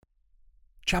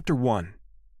Chapter 1.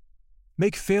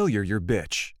 Make failure your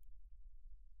bitch.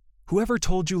 Whoever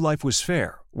told you life was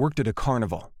fair worked at a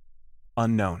carnival.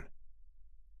 Unknown.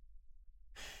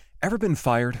 Ever been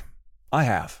fired? I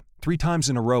have. 3 times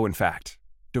in a row, in fact.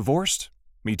 Divorced?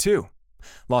 Me too.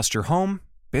 Lost your home?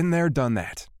 Been there, done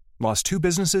that. Lost 2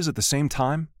 businesses at the same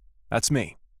time? That's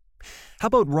me. How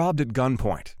about robbed at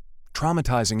gunpoint?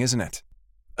 Traumatizing, isn't it?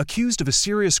 Accused of a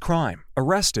serious crime,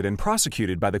 arrested and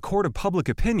prosecuted by the court of public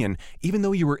opinion even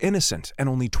though you were innocent and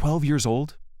only 12 years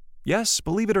old? Yes,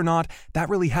 believe it or not, that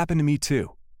really happened to me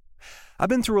too. I've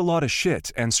been through a lot of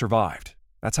shit and survived.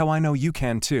 That's how I know you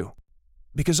can too.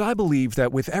 Because I believe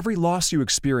that with every loss you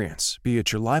experience, be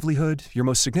it your livelihood, your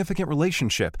most significant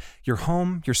relationship, your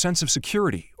home, your sense of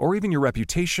security, or even your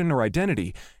reputation or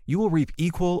identity, you will reap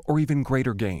equal or even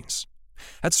greater gains.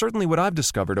 That's certainly what I've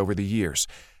discovered over the years.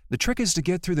 The trick is to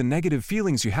get through the negative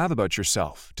feelings you have about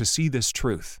yourself to see this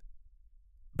truth.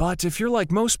 But if you're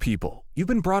like most people, you've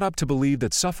been brought up to believe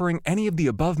that suffering any of the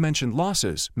above-mentioned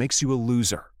losses makes you a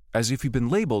loser, as if you've been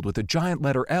labeled with a giant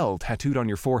letter L tattooed on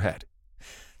your forehead.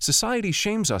 Society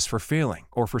shames us for failing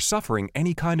or for suffering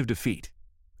any kind of defeat.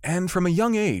 And from a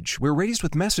young age, we're raised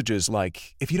with messages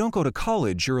like, if you don't go to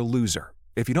college, you're a loser.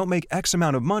 If you don't make X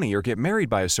amount of money or get married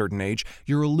by a certain age,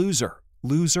 you're a loser.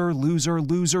 Loser, loser,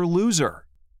 loser, loser.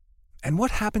 And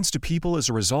what happens to people as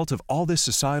a result of all this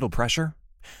societal pressure?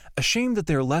 Ashamed that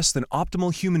they're less than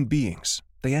optimal human beings,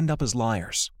 they end up as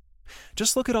liars.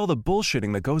 Just look at all the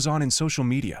bullshitting that goes on in social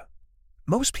media.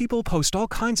 Most people post all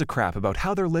kinds of crap about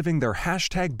how they're living their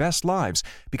 #best lives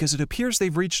because it appears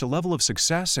they've reached a level of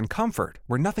success and comfort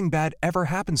where nothing bad ever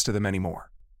happens to them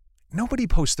anymore. Nobody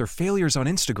posts their failures on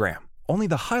Instagram, only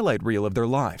the highlight reel of their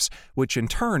lives, which in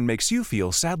turn makes you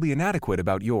feel sadly inadequate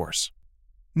about yours.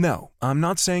 No, I'm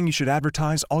not saying you should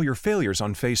advertise all your failures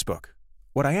on Facebook.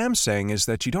 What I am saying is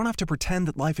that you don't have to pretend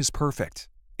that life is perfect.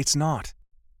 It's not.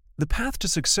 The path to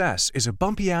success is a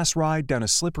bumpy-ass ride down a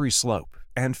slippery slope,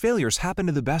 and failures happen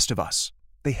to the best of us.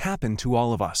 They happen to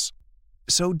all of us.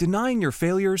 So denying your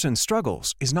failures and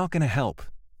struggles is not going to help.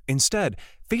 Instead,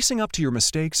 facing up to your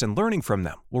mistakes and learning from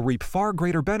them will reap far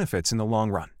greater benefits in the long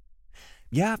run.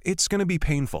 Yeah, it's going to be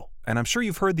painful, and I'm sure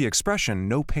you've heard the expression,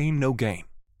 no pain, no gain.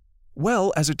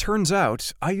 Well, as it turns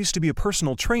out, I used to be a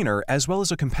personal trainer as well as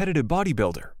a competitive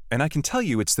bodybuilder, and I can tell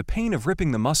you it's the pain of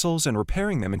ripping the muscles and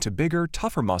repairing them into bigger,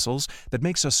 tougher muscles that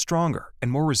makes us stronger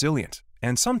and more resilient,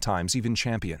 and sometimes even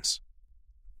champions.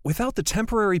 Without the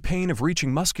temporary pain of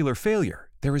reaching muscular failure,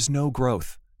 there is no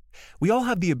growth. We all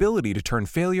have the ability to turn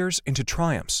failures into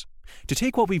triumphs, to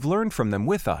take what we've learned from them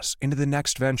with us into the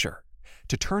next venture,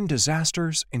 to turn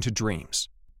disasters into dreams.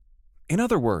 In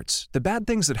other words, the bad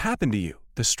things that happen to you,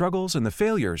 the struggles and the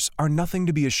failures, are nothing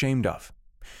to be ashamed of.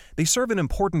 They serve an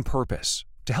important purpose,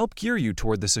 to help gear you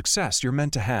toward the success you're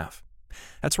meant to have.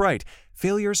 That's right,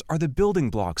 failures are the building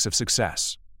blocks of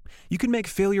success. You can make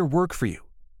failure work for you.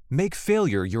 Make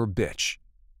failure your bitch.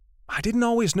 I didn't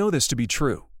always know this to be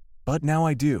true, but now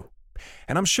I do.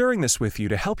 And I'm sharing this with you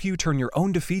to help you turn your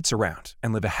own defeats around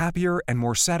and live a happier and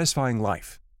more satisfying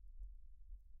life.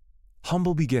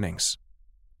 Humble beginnings.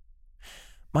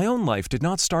 My own life did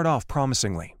not start off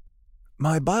promisingly.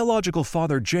 My biological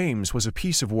father, James, was a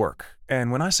piece of work, and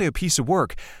when I say a piece of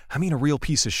work, I mean a real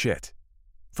piece of shit.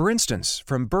 For instance,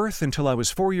 from birth until I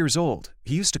was 4 years old,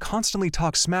 he used to constantly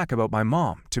talk smack about my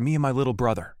mom to me and my little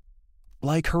brother.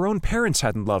 Like her own parents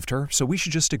hadn't loved her, so we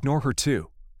should just ignore her too.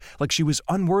 Like she was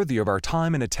unworthy of our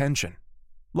time and attention.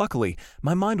 Luckily,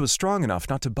 my mind was strong enough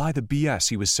not to buy the BS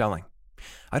he was selling.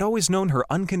 I'd always known her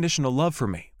unconditional love for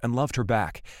me and loved her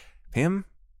back. Him,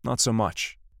 not so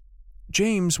much.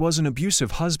 James was an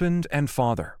abusive husband and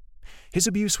father. His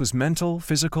abuse was mental,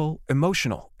 physical,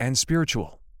 emotional, and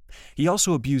spiritual. He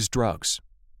also abused drugs.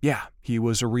 Yeah, he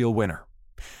was a real winner.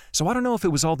 So I don't know if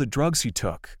it was all the drugs he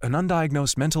took, an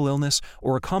undiagnosed mental illness,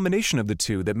 or a combination of the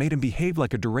two that made him behave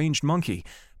like a deranged monkey,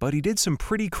 but he did some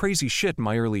pretty crazy shit in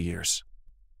my early years.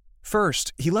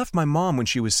 First, he left my mom when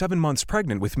she was 7 months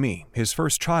pregnant with me, his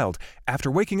first child, after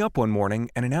waking up one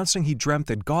morning and announcing he dreamt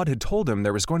that God had told him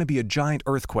there was going to be a giant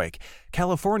earthquake,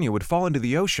 California would fall into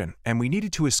the ocean, and we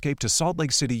needed to escape to Salt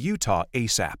Lake City, Utah,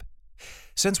 ASAP.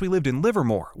 Since we lived in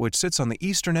Livermore, which sits on the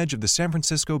eastern edge of the San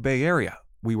Francisco Bay Area,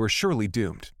 we were surely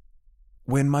doomed.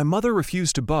 When my mother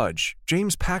refused to budge,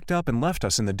 James packed up and left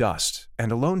us in the dust,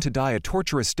 and alone to die a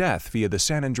torturous death via the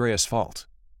San Andreas Fault.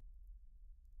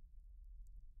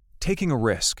 Taking a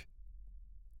risk.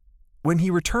 When he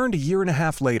returned a year and a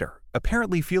half later,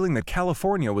 apparently feeling that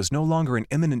California was no longer in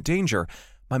imminent danger,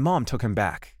 my mom took him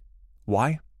back.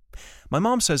 Why? My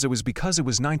mom says it was because it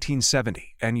was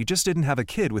 1970 and you just didn't have a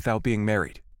kid without being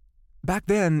married. Back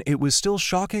then, it was still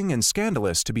shocking and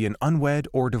scandalous to be an unwed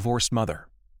or divorced mother,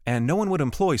 and no one would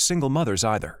employ single mothers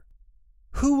either.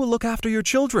 Who will look after your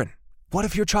children? What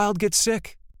if your child gets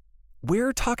sick?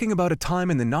 We're talking about a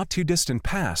time in the not-too-distant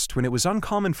past when it was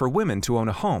uncommon for women to own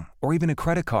a home or even a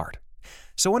credit card.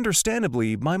 So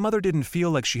understandably, my mother didn't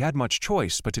feel like she had much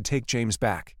choice but to take James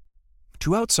back.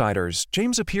 To outsiders,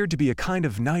 James appeared to be a kind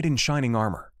of knight in shining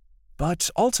armor. But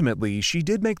ultimately, she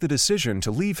did make the decision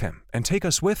to leave him and take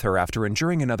us with her after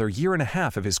enduring another year and a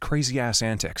half of his crazy-ass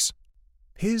antics.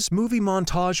 His movie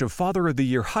montage of Father of the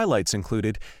Year highlights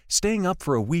included staying up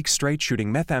for a week straight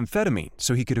shooting methamphetamine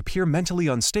so he could appear mentally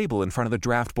unstable in front of the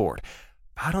draft board.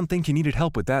 I don't think you needed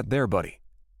help with that there, buddy.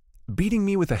 Beating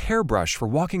me with a hairbrush for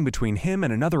walking between him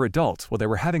and another adult while they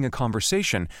were having a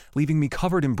conversation, leaving me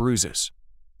covered in bruises.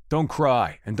 Don't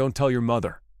cry and don't tell your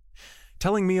mother.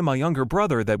 Telling me and my younger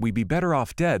brother that we'd be better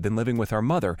off dead than living with our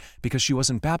mother because she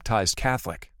wasn't baptized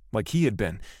Catholic, like he had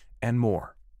been, and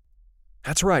more.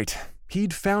 That's right.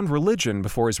 He'd found religion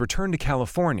before his return to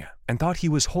California and thought he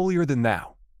was holier than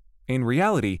thou. In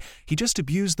reality, he just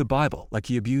abused the Bible like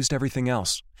he abused everything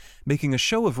else, making a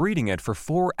show of reading it for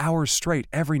 4 hours straight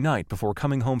every night before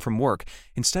coming home from work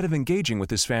instead of engaging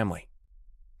with his family.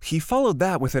 He followed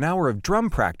that with an hour of drum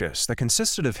practice that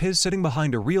consisted of his sitting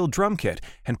behind a real drum kit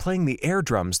and playing the air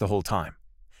drums the whole time.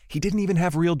 He didn't even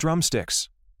have real drumsticks.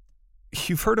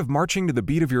 You've heard of marching to the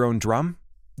beat of your own drum?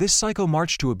 This psycho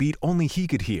marched to a beat only he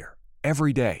could hear.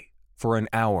 Every day, for an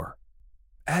hour.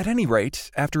 At any rate,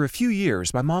 after a few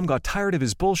years, my mom got tired of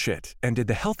his bullshit and did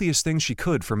the healthiest thing she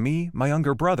could for me, my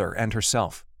younger brother, and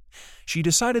herself. She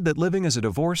decided that living as a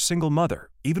divorced single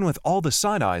mother, even with all the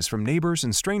side eyes from neighbors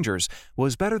and strangers,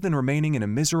 was better than remaining in a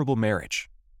miserable marriage.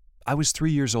 I was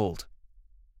 3 years old.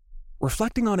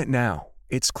 Reflecting on it now,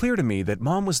 it's clear to me that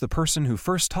Mom was the person who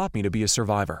first taught me to be a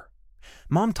survivor.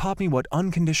 Mom taught me what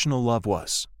unconditional love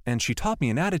was, and she taught me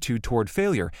an attitude toward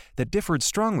failure that differed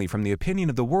strongly from the opinion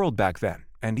of the world back then,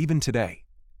 and even today.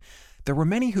 There were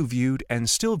many who viewed and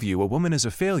still view a woman as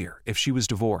a failure if she was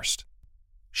divorced.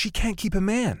 She can't keep a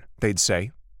man, they'd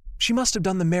say. She must have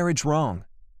done the marriage wrong.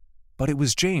 But it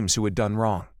was James who had done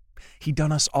wrong. He'd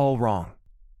done us all wrong.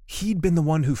 He'd been the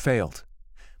one who failed.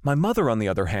 My mother, on the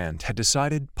other hand, had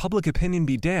decided, public opinion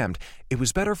be damned, it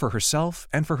was better for herself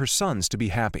and for her sons to be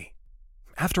happy.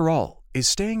 After all, is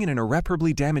staying in an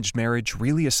irreparably damaged marriage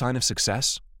really a sign of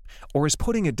success? Or is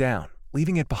putting it down,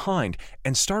 leaving it behind,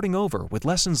 and starting over with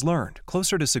lessons learned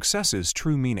closer to success's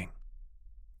true meaning?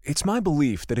 It's my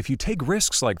belief that if you take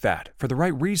risks like that for the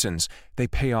right reasons, they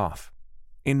pay off.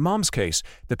 In Mom's case,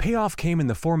 the payoff came in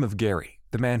the form of Gary,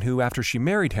 the man who, after she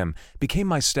married him, became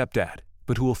my stepdad,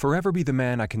 but who will forever be the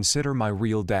man I consider my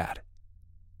real dad.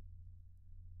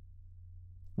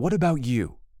 What about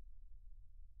you?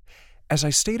 As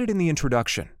I stated in the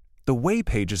introduction, the way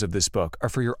pages of this book are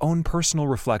for your own personal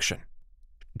reflection.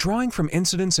 Drawing from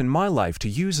incidents in my life to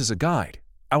use as a guide,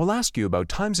 I will ask you about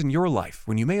times in your life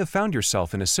when you may have found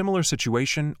yourself in a similar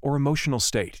situation or emotional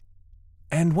state.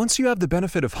 And once you have the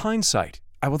benefit of hindsight,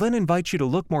 I will then invite you to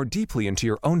look more deeply into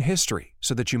your own history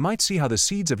so that you might see how the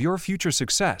seeds of your future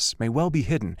success may well be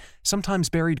hidden, sometimes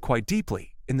buried quite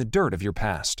deeply, in the dirt of your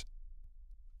past.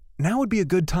 Now would be a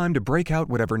good time to break out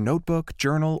whatever notebook,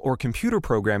 journal, or computer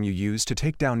program you use to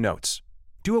take down notes.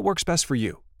 Do what works best for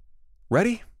you.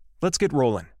 Ready? Let's get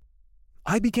rolling.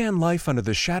 I began life under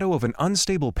the shadow of an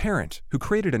unstable parent who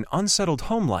created an unsettled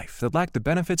home life that lacked the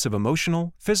benefits of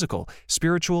emotional, physical,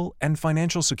 spiritual, and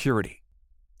financial security.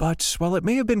 But while it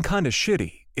may have been kinda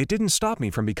shitty, it didn't stop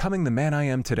me from becoming the man I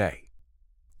am today.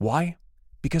 Why?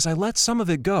 Because I let some of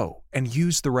it go and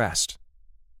used the rest.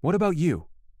 What about you?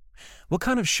 What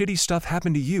kind of shitty stuff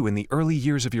happened to you in the early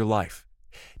years of your life?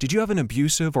 Did you have an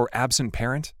abusive or absent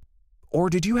parent? Or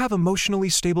did you have emotionally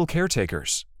stable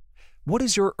caretakers? What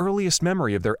is your earliest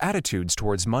memory of their attitudes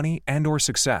towards money and/or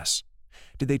success?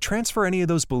 Did they transfer any of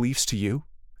those beliefs to you?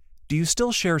 Do you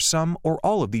still share some or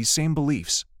all of these same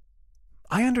beliefs?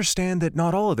 I understand that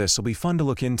not all of this will be fun to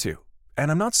look into, and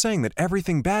I'm not saying that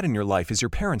everything bad in your life is your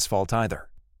parents' fault either.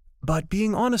 But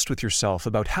being honest with yourself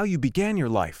about how you began your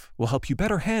life will help you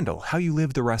better handle how you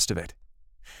live the rest of it.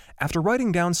 After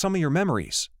writing down some of your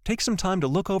memories, take some time to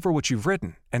look over what you've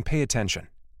written and pay attention.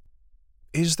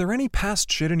 Is there any past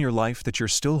shit in your life that you're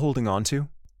still holding on to?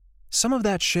 Some of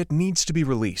that shit needs to be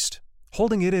released.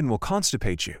 Holding it in will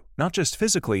constipate you, not just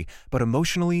physically, but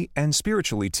emotionally and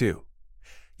spiritually too.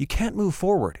 You can't move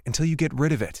forward until you get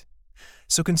rid of it.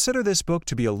 So consider this book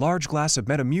to be a large glass of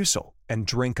Metamucil and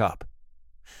drink up.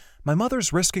 My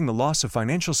mother's risking the loss of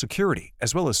financial security,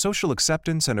 as well as social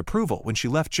acceptance and approval when she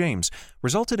left James,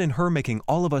 resulted in her making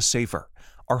all of us safer,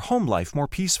 our home life more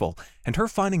peaceful, and her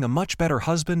finding a much better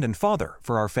husband and father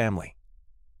for our family.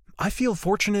 I feel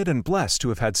fortunate and blessed to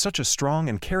have had such a strong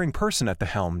and caring person at the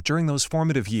helm during those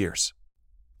formative years.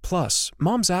 Plus,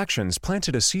 Mom's actions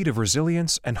planted a seed of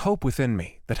resilience and hope within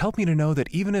me that helped me to know that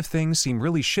even if things seem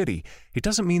really shitty, it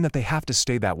doesn't mean that they have to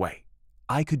stay that way.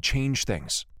 I could change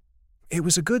things. It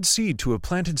was a good seed to have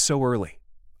planted so early.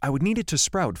 I would need it to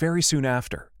sprout very soon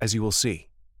after, as you will see.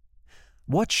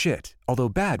 What shit, although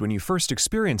bad when you first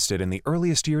experienced it in the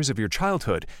earliest years of your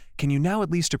childhood, can you now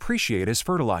at least appreciate as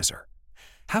fertilizer?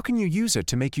 How can you use it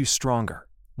to make you stronger,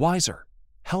 wiser,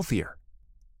 healthier?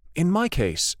 In my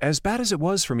case, as bad as it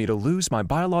was for me to lose my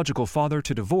biological father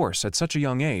to divorce at such a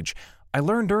young age, I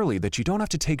learned early that you don't have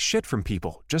to take shit from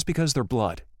people just because they're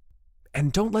blood.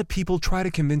 And don't let people try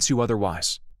to convince you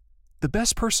otherwise. The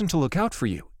best person to look out for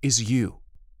you is you.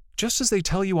 Just as they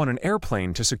tell you on an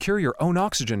airplane to secure your own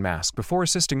oxygen mask before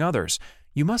assisting others,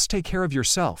 you must take care of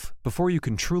yourself before you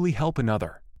can truly help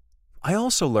another. I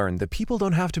also learned that people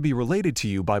don't have to be related to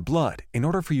you by blood in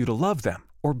order for you to love them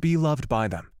or be loved by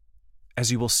them,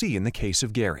 as you will see in the case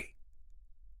of Gary.